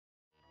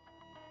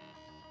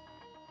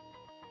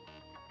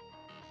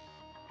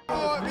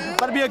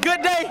About to be a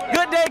good day,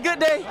 good day, good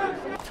day.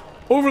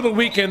 Over the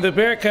weekend, the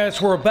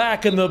Bearcats were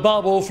back in the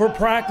bubble for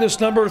practice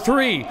number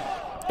 3,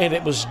 and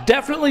it was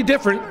definitely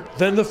different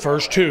than the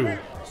first 2.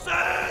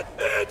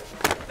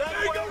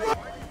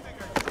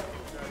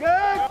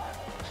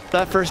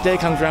 That first day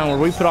comes around where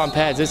we put on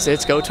pads,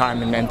 it's go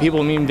time, and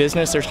people mean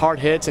business. There's hard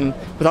hits, and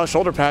without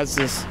shoulder pads,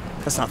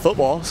 that's not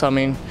football. So I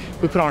mean,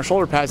 we put on our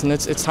shoulder pads, and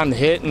it's time to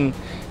hit, and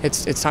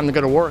it's time to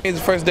go to work. It's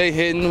the first day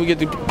hitting. We get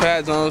the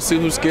pads on, see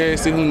who's scared,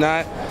 see who's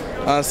not,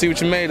 see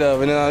what you're made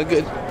of, and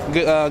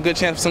good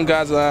chance for some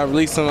guys to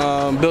release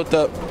some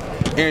built-up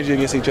energy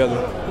against each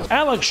other.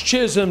 Alex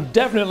Chisholm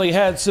definitely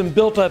had some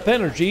built-up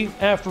energy.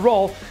 After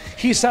all,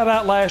 he sat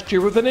out last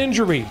year with an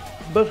injury.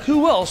 But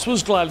who else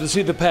was glad to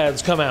see the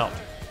pads come out?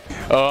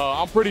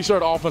 I'm pretty sure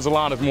the offensive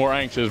line is more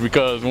anxious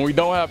because when we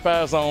don't have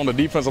pads on, the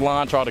defensive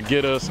line try to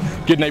get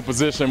in a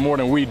position more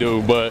than we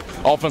do, but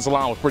offensive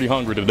line was pretty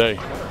hungry today.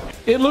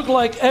 It looked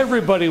like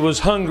everybody was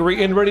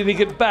hungry and ready to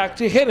get back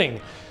to hitting.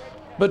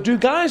 But do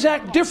guys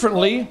act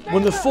differently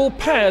when the full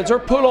pads are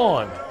put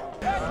on?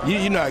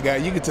 You know,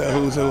 you can tell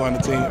who's who on the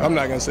team. I'm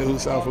not going to say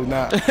who's soft, who's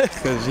not,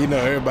 because, you know,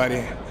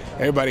 everybody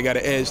got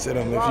an edge to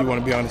them. If you want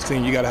to be on this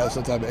team, you got to have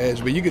some type of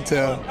edge. But you can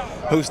tell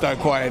who start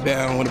quiet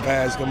down when the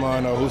pads come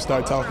on, or who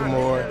start talking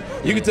more.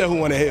 You can tell who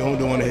want to hit and who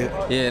don't want to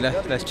hit.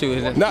 Yeah, that's true.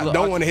 Not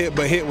don't want to hit,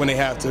 but hit when they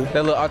have to.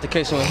 That little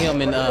altercation with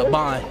him and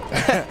Bond,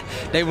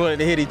 they wanted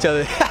to hit each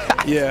other.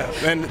 Yeah,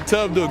 and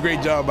Tubb do a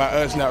great job by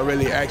us not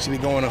really actually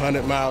going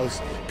 100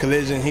 miles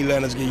collision. He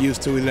let us get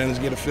used to it, he let us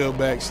get a feel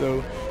back.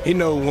 So he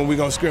know when we're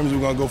going to scrimmage, we're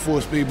going to go full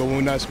speed, but when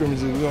we're not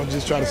scrimmaging, we're going to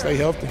just try to stay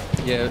healthy.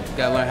 Yeah,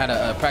 got to learn how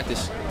to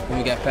practice when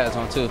we got pads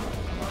on too.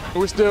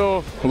 We're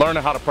still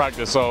learning how to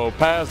practice, so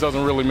pads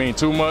doesn't really mean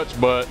too much,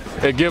 but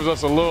it gives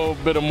us a little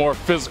bit of more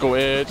physical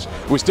edge.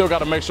 We still got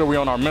to make sure we're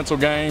on our mental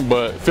game,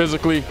 but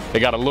physically, it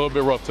got a little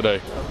bit rough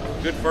today.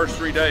 Good first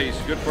 3 days,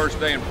 good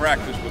first day in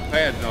practice with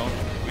pads on.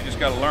 We just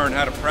got to learn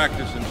how to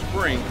practice in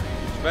spring,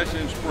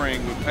 especially in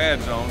spring with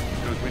pads on,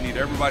 because we need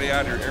everybody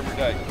out here every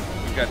day.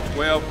 We've got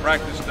 12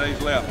 practice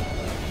days left,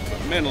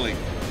 but mentally,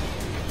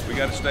 we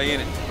got to stay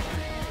in it.